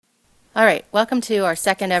All right, welcome to our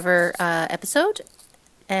second ever episode,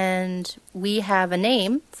 and we have a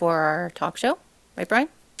name for our talk show, right, Brian?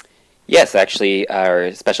 Yes, actually,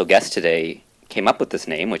 our special guest today came up with this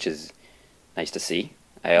name, which is nice to see.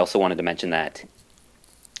 I also wanted to mention that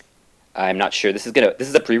I'm not sure this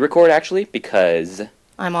is a pre-record actually because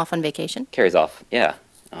I'm off on vacation. Carrie's off, yeah,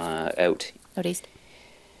 out Out east.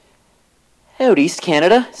 out East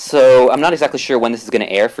Canada. So I'm not exactly sure when this is going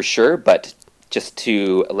to air for sure, but just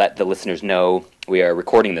to let the listeners know, we are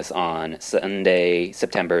recording this on Sunday,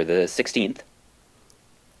 September the 16th.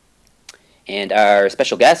 And our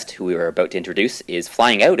special guest, who we were about to introduce, is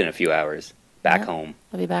flying out in a few hours back home.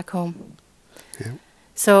 I'll be back home. Yeah.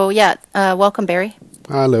 So, welcome, Barry.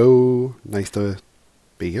 Hello. Nice to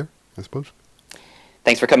be here, I suppose.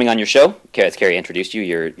 Thanks for coming on your show. As Carrie introduced you,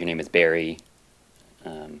 your name is Barry.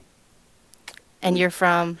 And you're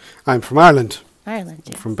from I'm from Ireland, Ireland.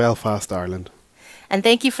 Yeah. from Belfast, Ireland. And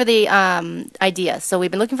thank you for the idea. So we've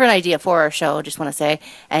been looking for an idea for our show, just want to say,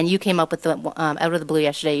 and you came up with the out of the blue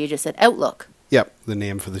yesterday. You just said Outlook. Yep, the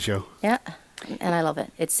name for the show. Yeah, and I love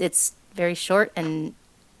it. It's very short and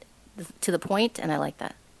to the point, and I like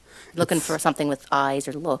that. Looking for something with eyes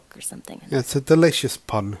or look or something. Yeah, it's a delicious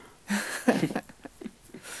pun.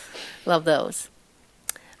 Love those.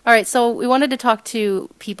 All right, so we wanted to talk to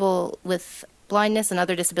people with blindness and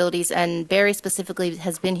other disabilities, and Barry specifically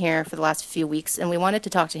has been here for the last few weeks, and we wanted to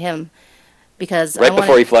talk to him because Right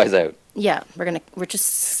before he flies out. Yeah, we're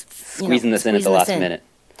just Squeezing this in at the last minute.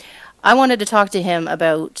 I wanted to talk to him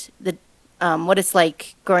about the what it's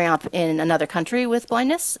like growing up in another country with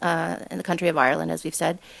blindness, in the country of Ireland, as we've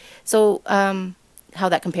said. So how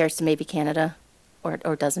that compares to maybe Canada,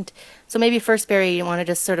 or doesn't. So maybe first, Barry, you want to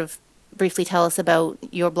just sort of briefly tell us about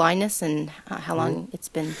your blindness and how long it's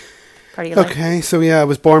been part of your life? Okay, so yeah, I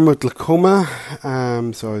was born with glaucoma.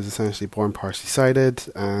 So I was essentially born partially sighted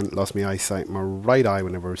and lost my eyesight in my right eye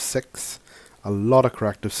whenever I was 6. A lot of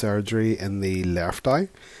corrective surgery in the left eye.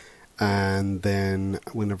 And then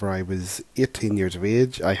whenever I was 18 years of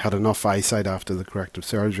age, I had enough eyesight after the corrective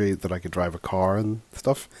surgery that I could drive a car and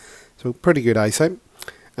stuff. So pretty good eyesight.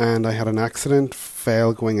 And I had an accident,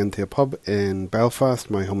 fell going into a pub in Belfast,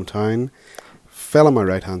 my hometown, fell on my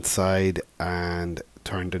right hand side and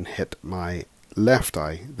turned and hit my left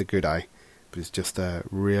eye, the good eye. It was just a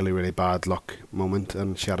really, really bad luck moment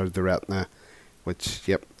and shattered the retina, which,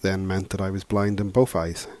 then meant that I was blind in both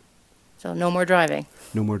eyes. So no more driving.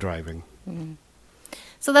 No more driving. Mm-hmm.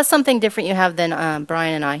 So that's something different you have than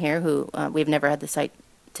Brian and I here, who we've never had the sight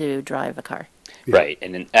to drive a car. Yeah. Right,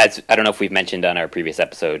 and then, as I don't know if we've mentioned on our previous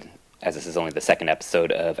episode, as this is only the second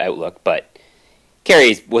episode of Outlook, but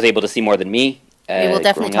Carrie was able to see more than me. We will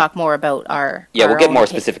definitely talk more about our. Yeah, our we'll get own more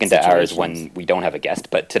specific into ours situations. when we don't have a guest,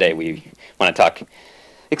 but today we want to talk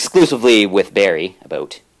exclusively with Barry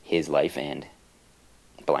about his life and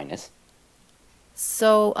blindness.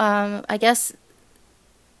 So I guess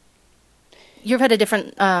you've had a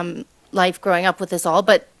different life growing up with this all,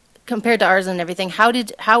 but compared to ours and everything, how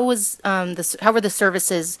were the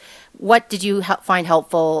services? What did you find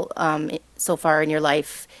helpful so far in your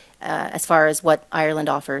life, as far as what Ireland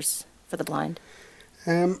offers for the blind?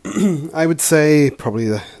 I would say probably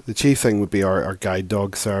the chief thing would be our guide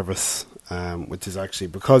dog service, which is actually,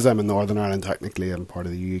 because I'm in Northern Ireland, technically I'm part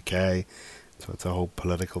of the UK, so it's a whole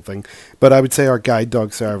political thing. But I would say our guide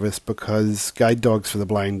dog service, because Guide Dogs for the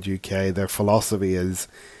Blind UK, their philosophy is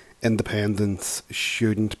independence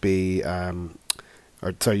shouldn't be,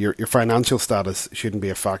 your financial status shouldn't be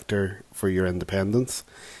a factor for your independence.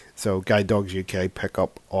 So Guide Dogs UK pick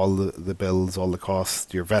up all the bills, all the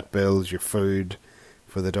costs, your vet bills, your food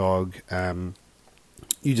for the dog.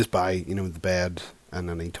 You just buy, the bed and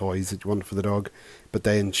any toys that you want for the dog, but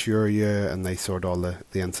they insure you and they sort all the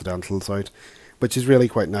incidentals out, which is really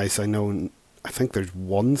quite nice. I think there's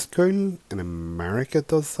one school in America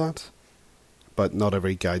does that, but not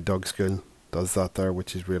every guide dog school does that there,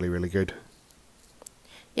 which is really, really good.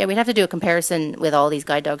 Yeah, we'd have to do a comparison with all these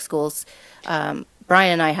guide dog schools. Brian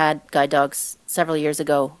and I had guide dogs several years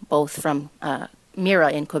ago, both from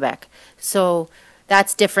Mira in Quebec. So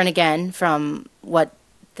that's different again from what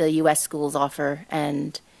the U.S. schools offer,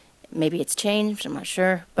 and maybe it's changed, I'm not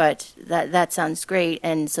sure, but that sounds great.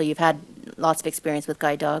 And so you've had lots of experience with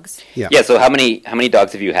guide dogs. Yeah. So how many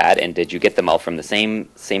dogs have you had, and did you get them all from the same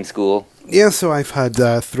school? Yeah, so I've had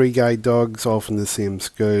 3 guide dogs, all from the same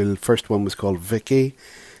school. First one was called Vicky.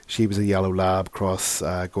 She was a yellow lab cross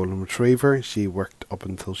golden retriever. She worked up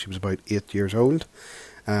until she was about 8 years old.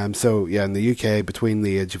 So yeah, in the UK, between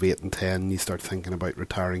the age of 8 and 10, you start thinking about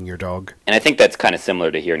retiring your dog. And I think that's kind of similar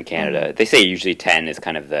to here in Canada. They say usually 10 is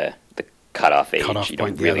kind of the cutoff age. Cutoff You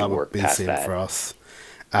point, don't really that would work be the past same that. for us.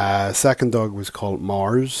 Second dog was called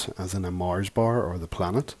Mars, as in a Mars bar or the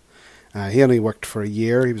planet. He only worked for a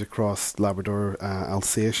year. He was a cross Labrador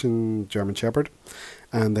Alsatian German Shepherd.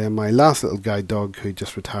 And then my last little guide dog, who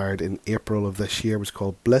just retired in April of this year, was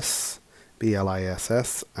called Bliss,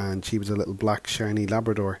 Bliss, and she was a little black shiny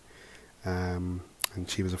Labrador. And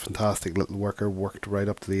she was a fantastic little worker, worked right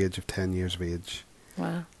up to the age of 10 years of age.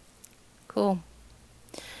 Wow. Cool.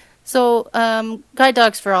 So, guide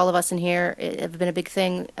dogs for all of us in here have been a big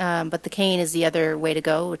thing, but the cane is the other way to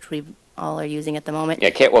go, which we all are using at the moment.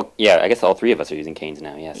 Yeah, I guess all three of us are using canes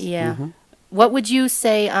now, yes. Yeah. What would you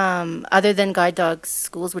say, other than guide dog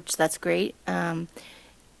schools, which that's great,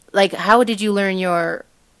 like how did you learn your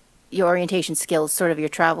orientation skills, sort of your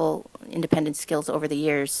travel independent skills over the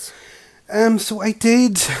years? So I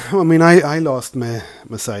did. I mean, I lost my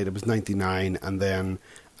sight. It was 99, and then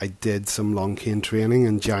I did some long cane training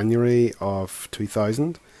in January of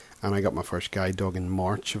 2000, and I got my first guide dog in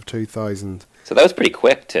March of 2000. So that was pretty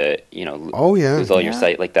quick to, lose all your Yeah.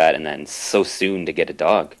 sight like that, and then so soon to get a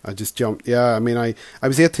dog. I just jumped. Yeah, I mean, I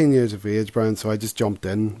was 18 years of age, Brian, so I just jumped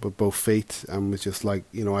in with both feet and was just like,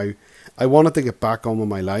 I wanted to get back on with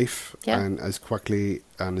my life and as quickly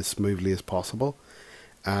and as smoothly as possible.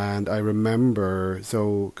 And I remember,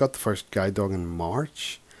 so got the first guide dog in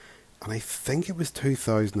March, and I think it was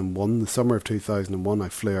 2001, the summer of 2001, I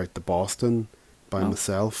flew out to Boston by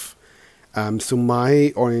myself. So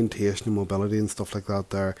my orientation and mobility and stuff like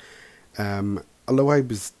that there, although I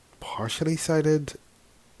was partially sighted,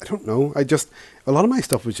 I don't know, a lot of my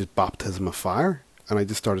stuff was just baptism of fire, and I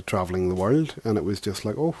just started travelling the world, and it was just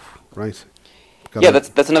like, oh, right. Yeah,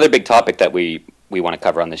 that's another big topic that we want to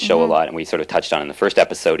cover on this show a lot, and we sort of touched on in the first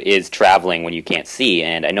episode, is traveling when you can't see.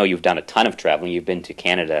 And I know you've done a ton of traveling. You've been to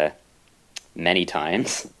Canada many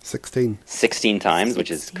times. 16 times,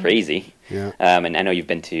 which is crazy. Yeah. And I know you've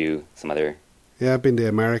been to some other... Yeah, I've been to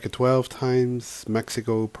America 12 times,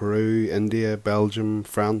 Mexico, Peru, India, Belgium,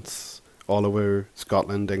 France, all over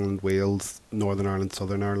Scotland, England, Wales, Northern Ireland,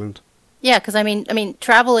 Southern Ireland. Yeah, because I mean,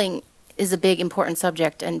 traveling is a big important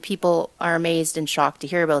subject, and people are amazed and shocked to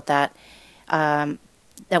hear about that.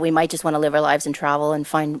 That we might just want to live our lives and travel and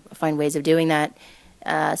find ways of doing that.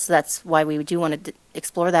 So that's why we do want to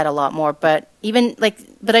explore that a lot more. But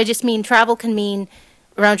but I just mean travel can mean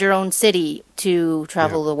around your own city to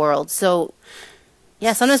travel the world. So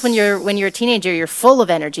yeah, sometimes when you're a teenager, you're full of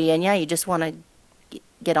energy, and you just want to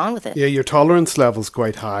get on with it. Yeah, your tolerance level's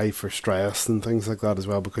quite high for stress and things like that as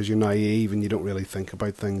well, because you're naive and you don't really think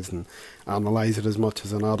about things and analyse it as much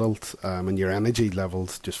as an adult, and your energy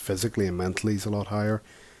levels just physically and mentally is a lot higher.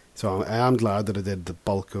 So I am glad that I did the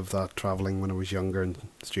bulk of that travelling when I was younger and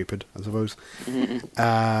stupid, I suppose.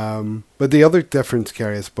 But the other difference,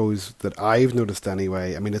 Kerry, I suppose, that I've noticed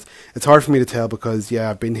anyway, I mean, it's hard for me to tell because,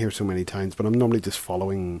 I've been here so many times, but I'm normally just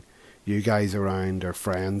following you guys around or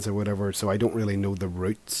friends or whatever, so I don't really know the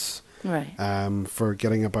routes for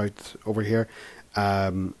getting about over here.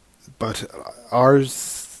 But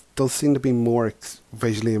ours does seem to be more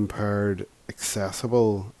visually impaired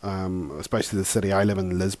accessible, especially the city. I live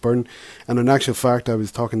in Lisburn, and in actual fact I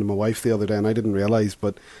was talking to my wife the other day and I didn't realise,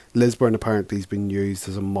 but Lisburn apparently has been used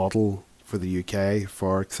as a model for the UK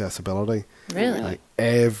for accessibility. Really? Like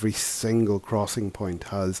every single crossing point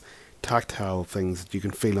has tactile things that you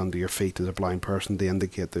can feel under your feet as a blind person to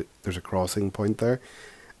indicate that there's a crossing point there.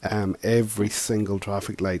 Every single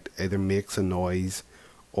traffic light either makes a noise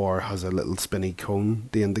or has a little spinny cone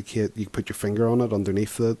to indicate. You put your finger on it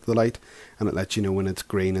underneath the light and it lets you know when it's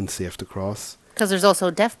green and safe to cross. Because there's also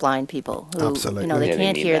deafblind people who, Absolutely. they Yeah, they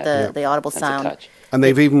can't need hear that. the audible That's a sound. touch. And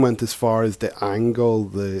they've even went as far as to angle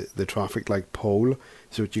the traffic light pole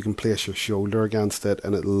so that you can place your shoulder against it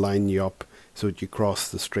and it'll line you up so that you cross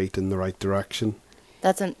the street in the right direction.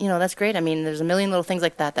 That's great. I mean, there's a million little things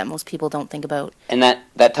like that most people don't think about. And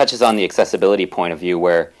that touches on the accessibility point of view,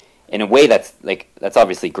 where in a way that's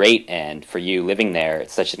obviously great, and for you living there,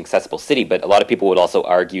 it's such an accessible city, but a lot of people would also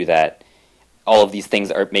argue that all of these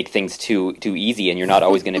things make things too easy, and you're not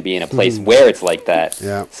always going to be in a place where it's like that.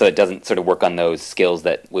 Yeah. So it doesn't sort of work on those skills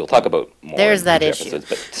that we'll talk about more. There's in that future issue. episodes.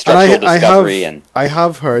 But structural discovery I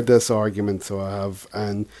have heard this argument, so I have,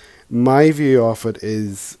 and my view of it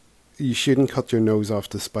is you shouldn't cut your nose off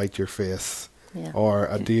to spite your face. Yeah. Or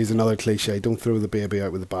to use another cliche, don't throw the baby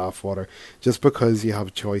out with the bathwater. Just because you have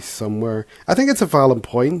a choice somewhere, I think it's a valid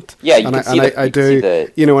point. Yeah, you and can see the- I you can see do.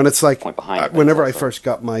 the You know, and it's like point behind it, but whenever I it's also- first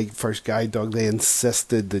got my first guide dog, they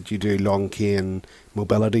insisted that you do long cane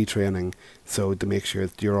mobility training, so to make sure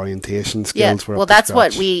that your orientation Yeah, skills were. well, up to that's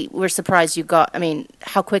what scratch. we were surprised you got. I mean,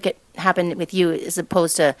 how quick it happened with you, as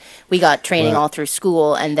opposed to we got training Well- all through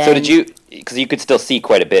school, and then. So did you? Because you could still see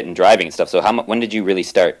quite a bit in driving and stuff. So when did you really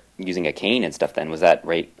start using a cane and stuff? Then was that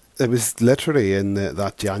right? It was literally in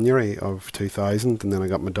that January of 2000, and then I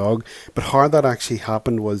got my dog. But how that actually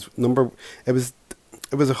happened was it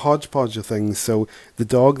was a hodgepodge of things. So the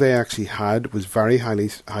dog they actually had was very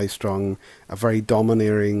high strung, a very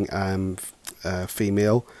domineering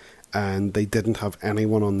female, and they didn't have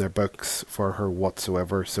anyone on their books for her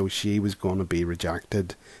whatsoever. So she was going to be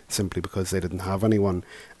rejected simply because they didn't have anyone.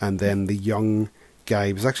 And then the young guy,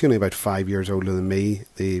 he was actually only about 5 years older than me,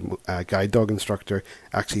 the guide dog instructor,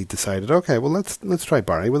 actually decided, okay, well, let's try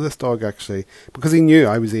Barry with this dog, actually, because he knew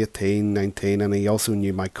I was 18, 19, and he also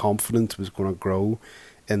knew my confidence was going to grow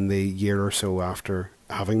in the year or so after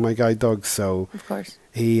having my guide dog. So Of course.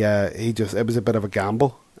 he just, it was a bit of a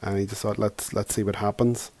gamble, and he just thought, let's see what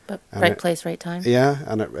happens. But And right it- place, right time. Yeah,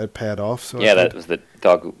 and it paid off. So Yeah, it that did. was the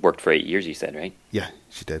dog who worked for 8 years. You said, right? Yeah,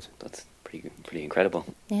 she did. That's pretty incredible.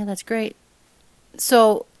 Yeah, that's great.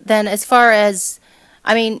 So then, as far as,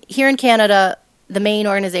 I mean, here in Canada, the main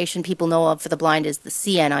organization people know of for the blind is the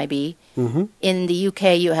CNIB. Mm-hmm. In the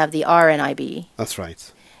UK, you have the RNIB. That's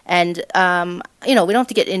right. And, we don't have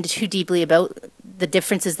to get into too deeply about the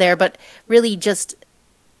differences there, but really just,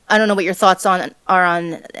 I don't know what your thoughts are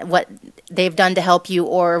on what they've done to help you,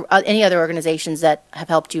 or any other organizations that have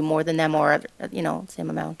helped you more than them, or, same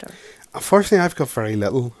amount. Or Unfortunately, I've got very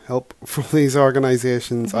little help from these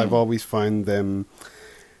organisations. I've always found them,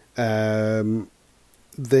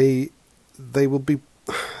 they will be,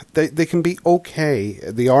 they can be okay.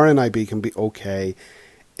 The RNIB can be okay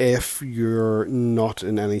if you're not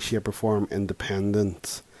in any shape or form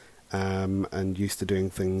independent, and used to doing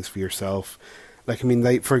things for yourself. Like, I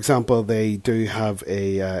mean, for example, they do have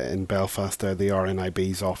in Belfast there, the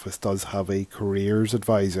RNIB's office does have a careers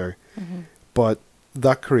advisor, but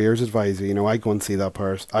that careers advisor, I go and see that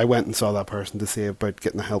person. I went and saw that person to see about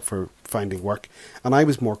getting the help for finding work, and I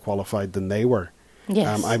was more qualified than they were.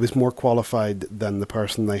 Yes. I was more qualified than the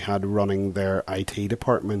person they had running their IT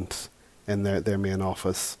department in their main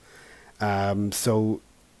office. So,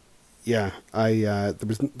 yeah, there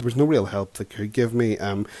was no real help they could give me.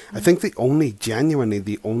 I think the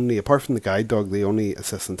only apart from the guide dog, the only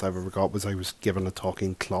assistance I've ever got was I was given a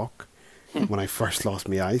talking clock when I first lost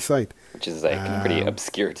my eyesight. Which is like pretty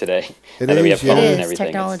obscure today. It Now that we is, have yeah. phones It and is everything.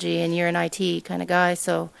 technology, and you're an IT kind of guy,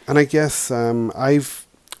 so And I guess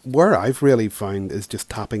where I've really found is just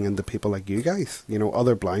tapping into people like you guys,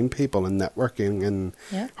 other blind people, and networking, and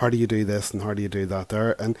Yeah. how do you do this and how do you do that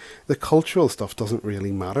there. And the cultural stuff doesn't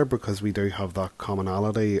really matter because we do have that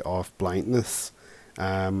commonality of blindness.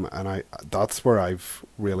 And that's where I've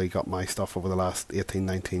really got my stuff over the last 18,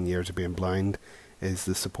 19 years of being blind, is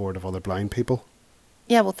the support of other blind people.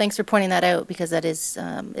 yeah. Well, thanks for pointing that out, because that is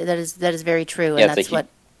very true, Yeah, and it's that's like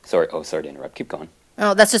what. sorry to interrupt. Keep going.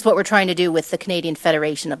 Oh, that's just what we're trying to do with the Canadian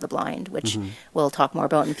Federation of the Blind, which we'll talk more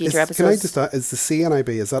about in future episodes. Can I just ask, is the CNIB,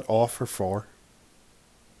 is that off or for?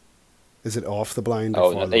 Is it off the blind or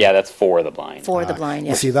Oh, for the yeah, that's for the blind. For the blind,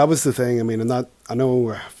 yeah. You see, that was the thing. I mean, and that, I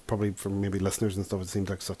know probably for maybe listeners and stuff, it seems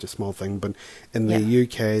like such a small thing, but in the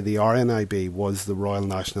UK, the RNIB was the Royal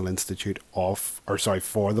National Institute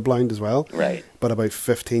for the blind as well. Right. But about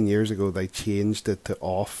 15 years ago, they changed it to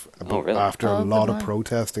off really? after Oh, a the lot of blind.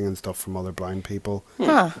 protesting and stuff from other blind people. Huh.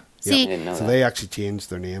 Yeah. See, I didn't know So that. they actually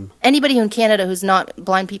changed their name. anybody in Canada who's not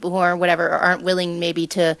blind people who are whatever, or aren't willing maybe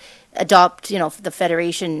to adopt, the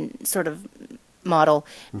federation sort of model,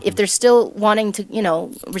 if they're still wanting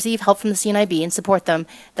to, receive help from the CNIB and support them,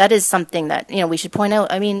 that is something that, we should point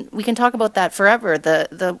out. I mean, we can talk about that forever.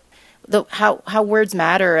 The how words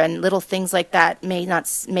matter, and little things like that may not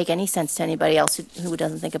make any sense to anybody else who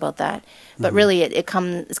doesn't think about that. But really,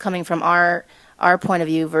 it's coming from our point of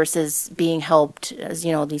view versus being helped, as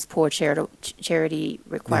these poor charity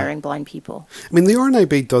requiring blind people. I mean, the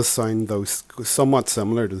RNIB does sound, though, somewhat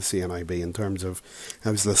similar to the CNIB in terms of, I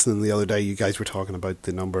was listening the other day, you guys were talking about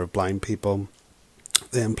the number of blind people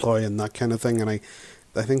they employ and that kind of thing, and I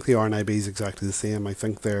think the RNIB is exactly the same. I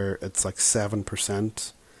think it's like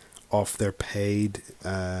 7% of their paid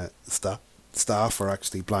staff are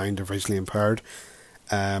actually blind or visually impaired.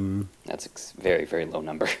 That's very, very low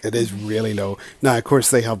number. It is really low. Now, of course,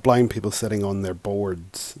 they have blind people sitting on their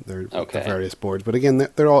boards, the various boards. But again,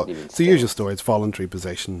 they're all Even it's the still. usual story. It's voluntary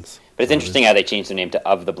positions. But it's interesting how they changed the name to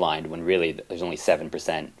Of the Blind when really there's only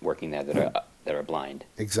 7% working there that are blind.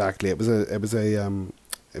 Exactly. It was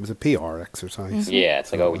a PR exercise. Yeah,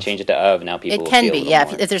 it's like, oh, we changed it to Of, now people It will can feel be, a little yeah.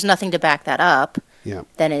 more. If there's nothing to back that up, Yeah.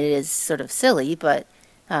 then it is sort of silly, but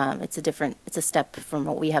it's a step from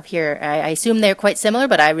what we have here. I assume they're quite similar,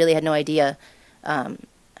 but I really had no idea Yeah.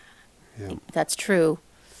 if that's true.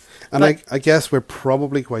 And But- I guess we're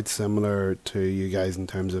probably quite similar to you guys in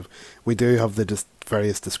terms of we do have the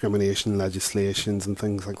various discrimination legislations and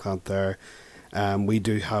things like that there. We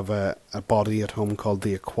do have a body at home called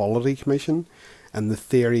the Equality Commission. And the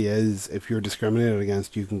theory is if you're discriminated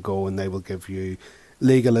against, you can go and they will give you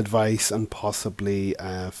legal advice and possibly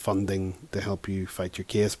funding to help you fight your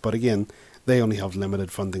case. But again, they only have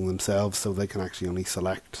limited funding themselves, so they can actually only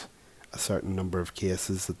select a certain number of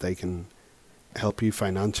cases that they can help you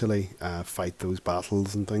financially fight those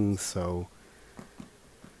battles and things. So,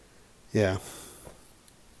 yeah.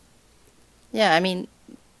 Yeah, I mean,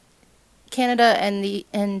 Canada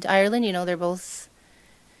and Ireland, they're both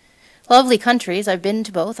lovely countries. I've been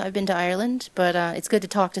to both. I've been to Ireland, but it's good to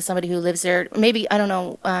talk to somebody who lives there. Maybe, I don't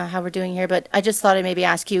know how we're doing here, but I just thought I'd maybe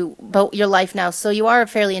ask you about your life now. So you are a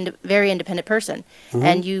very independent person,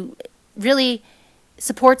 and you really,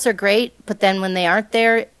 supports are great, but then when they aren't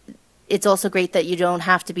there, it's also great that you don't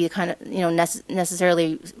have to be kind of,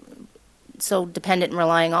 necessarily so dependent and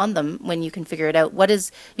relying on them when you can figure it out. What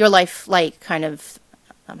is your life like, kind of,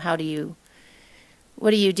 what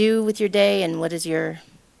do you do with your day, and what is your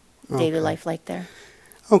daily life like there?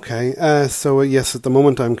 Okay, so yes, at the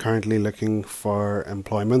moment I'm currently looking for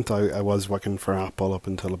employment. I was working for Apple up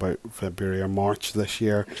until about February or March this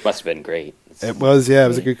year. Which must have been great. It was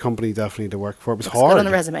a good company definitely to work for. It was Looks hard. good on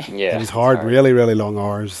the resume. Yeah, It was it's hard, really, really long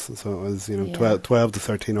hours. So it was, Yeah. 12 to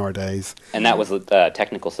 13 hour days. And that was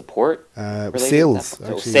technical support? related? Sales,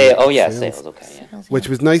 Oh, actually. sales. Okay, yeah. Which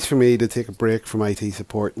was nice for me to take a break from IT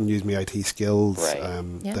support and use my IT skills Right.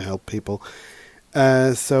 Yeah. to help people.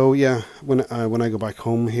 So yeah, when I go back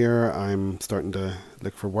home here, I'm starting to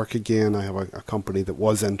look for work again. I have a company that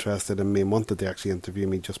was interested in me and wanted to actually interview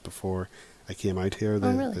me just before I came out here.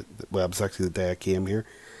 Really? Well, it was actually the day I came here.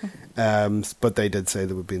 But they did say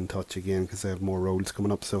they would be in touch again because they have more roles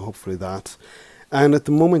coming up. So hopefully that. And at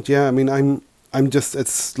the moment, yeah, I mean, I'm just,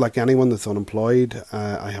 it's like anyone that's unemployed.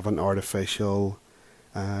 I have an artificial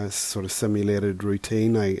sort of simulated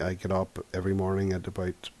routine. I get up every morning at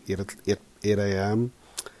about 8 a.m.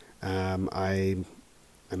 I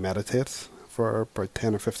meditate for about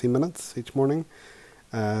 10 or 15 minutes each morning.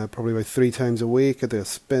 Probably about 3 times a week. I do a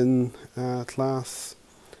spin class.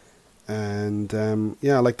 And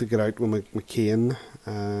I like to get out with my cane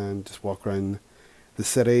and just walk around the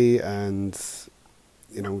city and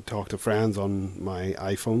talk to friends on my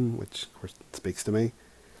iPhone, which of course speaks to me.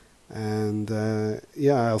 And I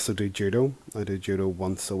also do judo. I do judo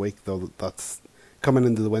once a week, though that's coming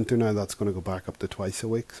into the winter now. That's going to go back up to twice a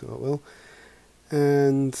week, so it will.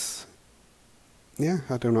 And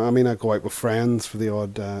I don't know. I mean, I go out with friends for the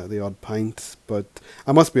odd pint, but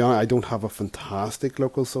I must be honest, I don't have a fantastic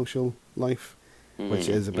local social life, which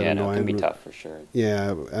is a bit Yeah, no, annoying. it can be tough for sure.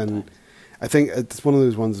 Yeah, and I think it's one of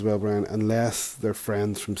those ones as well, Brian. Unless they're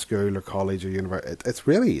friends from school or college or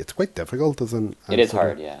university, it's quite difficult as It is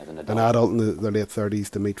hard, yeah, as an adult. an adult in their late 30s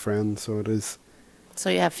to meet friends. So it is. So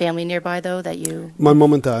you have family nearby, though, that you... My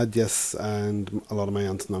mum and dad, yes, and a lot of my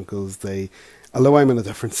aunts and uncles. Although I'm in a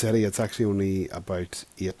different city, it's actually only about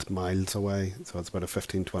 8 miles away. So it's about a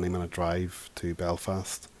 15-20 minute drive to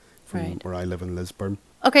Belfast from Right. where I live in Lisburn.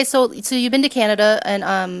 Okay, so you've been to Canada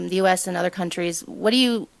and the U.S. and other countries. What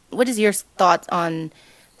is your thoughts on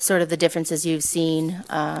sort of the differences you've seen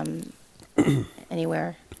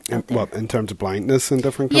anywhere out there? In terms of blindness in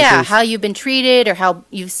different countries? Yeah, how you've been treated, or how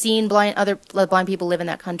you've seen other blind people live in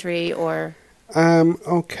that country, or...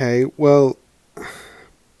 Okay, well,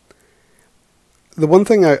 the one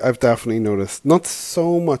thing I've definitely noticed, not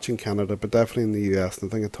so much in Canada, but definitely in the US,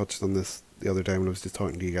 and I think I touched on this the other day when I was just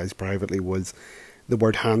talking to you guys privately, was the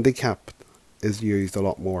word handicapped is used a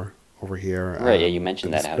lot more over here. Right, yeah, you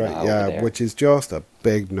mentioned that, over there. which is just a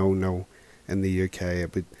big no-no in the UK.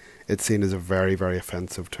 It's seen as a very, very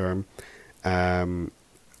offensive term.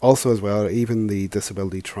 Also as well, even the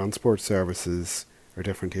disability transport services are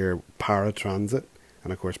different here. Paratransit,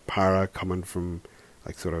 and of course para coming from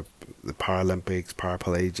like sort of the Paralympics,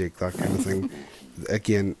 paraplegic, that kind of thing.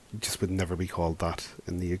 Again, just would never be called that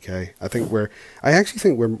in the UK. I actually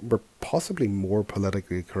think we're possibly more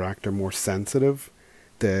politically correct or more sensitive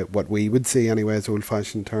what we would see anyway as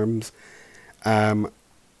old-fashioned terms.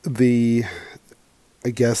 I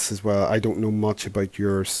guess as well, I don't know much about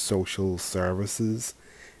your social services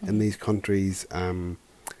in these countries.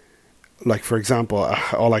 Like, for example,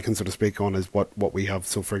 all I can sort of speak on is what we have.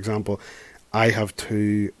 So, for example, I have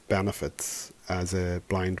two benefits as a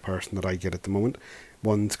blind person that I get at the moment.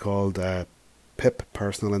 One's called PIP,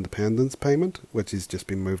 Personal Independence Payment, which has just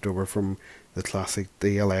been moved over from the classic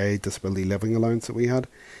DLA, Disability Living Allowance, that we had.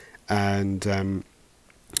 And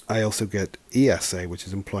I also get ESA, which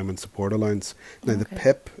is Employment Support Allowance. Now, the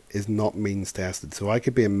PIP is not means tested, so I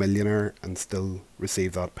could be a millionaire and still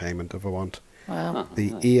receive that payment if I want. Wow.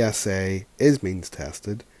 The ESA is means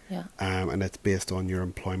tested, Yeah, and it's based on your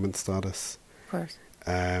employment status. of course.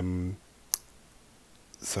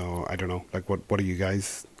 So I don't know, like what do you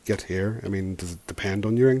guys get here? I mean, does it depend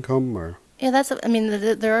on your income or? Yeah, I mean,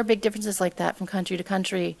 there are big differences like that from country to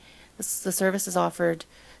country. The services offered.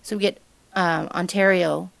 So we get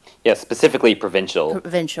Ontario, Yeah, specifically provincial.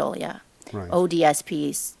 provincial, yeah. Right.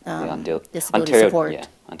 ODSPs, disability Ontario, support. yeah,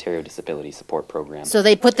 Ontario Disability Support Program. So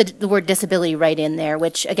they put the word disability right in there,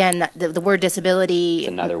 which again, the word disability, It's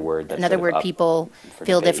another word that's another sort of word up people for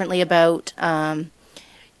feel debate. differently about.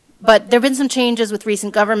 But there have been some changes with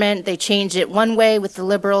recent government. They changed it one way with the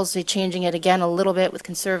Liberals. They're changing it again a little bit with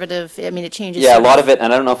Conservative. I mean, it changes. Yeah, a sort lot of it,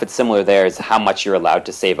 and I don't know if it's similar there, is how much you're allowed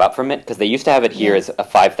to save up from it. Because they used to have it here Yeah. as a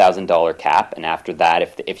 $5,000 cap, and after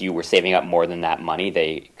that, if you were saving up more than that money,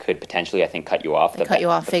 they could potentially, I think, cut you off They cut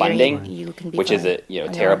you off the figuring funding, you can be which is fine a on your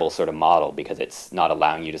terrible own. sort of model because it's not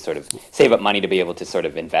allowing you to sort of save up money to be able to sort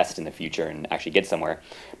of invest in the future and actually get somewhere.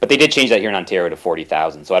 But they did change that here in Ontario to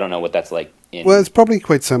 40,000, so I don't know what that's like in. Well, it's probably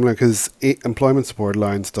quite similar because Employment Support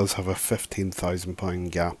Allowance does have a £15,000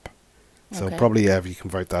 gap. So Okay. probably, if you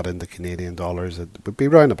convert that into Canadian dollars, it would be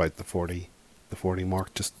around about the 40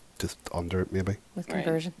 mark, just under it maybe. with Right.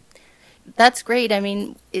 conversion. That's great. I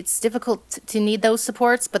mean, it's difficult to need those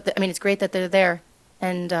supports, but I mean, it's great that they're there.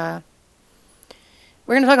 And we're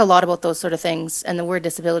going to talk a lot about those sort of things and the word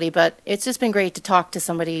disability, but it's just been great to talk to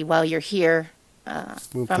somebody while you're here Well,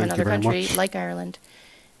 from thank you another very country much. like Ireland.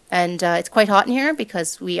 And it's quite hot in here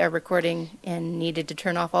because we are recording and needed to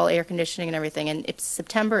turn off all air conditioning and everything. And it's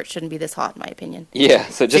September; it shouldn't be this hot, in my opinion. Yeah,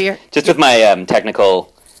 so you're- just with my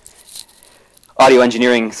technical audio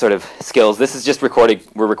engineering sort of skills, this is just recording.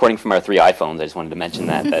 We're recording from our 3 iPhones. I just wanted to mention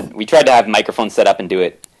that we tried to have microphones set up and do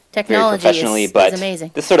it very Technology professionally, is but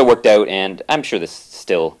amazing. this sort of worked out, and I'm sure this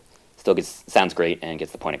still sounds great and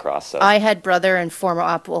gets the point across. So I had brother and former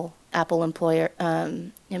Apple employee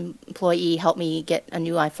help me get a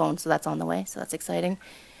new iPhone, so that's on the way. So that's exciting.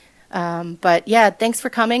 But yeah, thanks for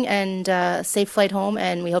coming and safe flight home.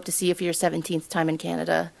 And we hope to see you for your 17th time in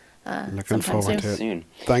Canada Looking sometime forward soon. to it. soon.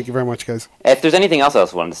 Thank you very much, guys. If there's anything else I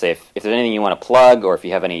also wanted to say, if there's anything you want to plug, or if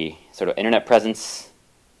you have any sort of internet presence,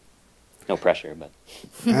 no pressure, but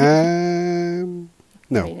No.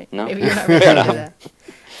 Maybe, No? maybe you're not Fair ready to enough. do that.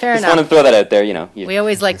 Fair just want to enough. throw that out there. You know, you We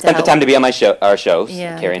always like to spent the help. time to be on our show,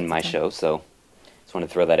 Yeah, carrying that's my the time. show, so just want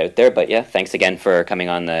to throw that out there. But yeah, thanks again for coming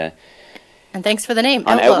on And thanks for the name.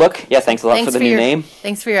 Outlook. Yeah, thanks a lot for the new your, name.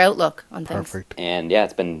 Thanks for your outlook on things. Perfect. And yeah,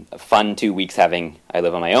 it's been a fun 2 weeks I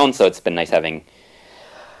live on my own, so it's been nice having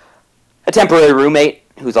a temporary roommate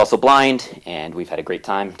who's also blind, and we've had a great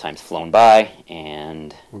time. Time's flown by,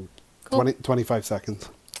 and Cool. 25 seconds.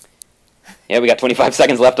 yeah, we got 25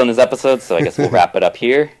 seconds left on this episode, so I guess we'll wrap it up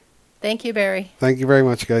here. Thank you, Barry. Thank you very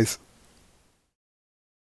much, guys.